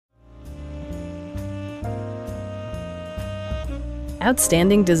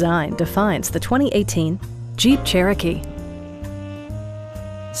Outstanding design defines the 2018 Jeep Cherokee.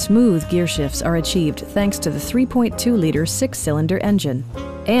 Smooth gear shifts are achieved thanks to the 3.2-liter six-cylinder engine.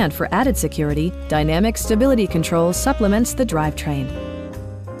 And for added security, dynamic stability control supplements the drivetrain.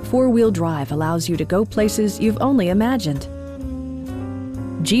 Four-wheel drive allows you to go places you've only imagined.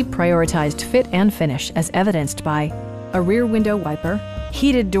 Jeep prioritized fit and finish as evidenced by a rear window wiper,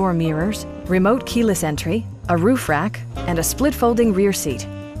 heated door mirrors, remote keyless entry, a roof rack, and a split-folding rear seat.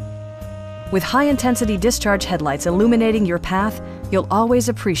 With high-intensity discharge headlights illuminating your path, you'll always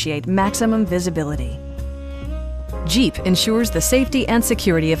appreciate maximum visibility. Jeep ensures the safety and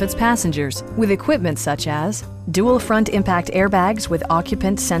security of its passengers with equipment such as dual front impact airbags with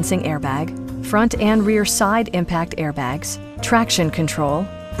occupant sensing airbag, front and rear side impact airbags, traction control,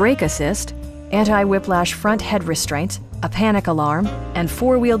 brake assist, anti-whiplash front head restraints, a panic alarm, and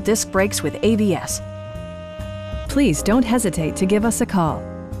four-wheel disc brakes with ABS. Please don't hesitate to give us a call.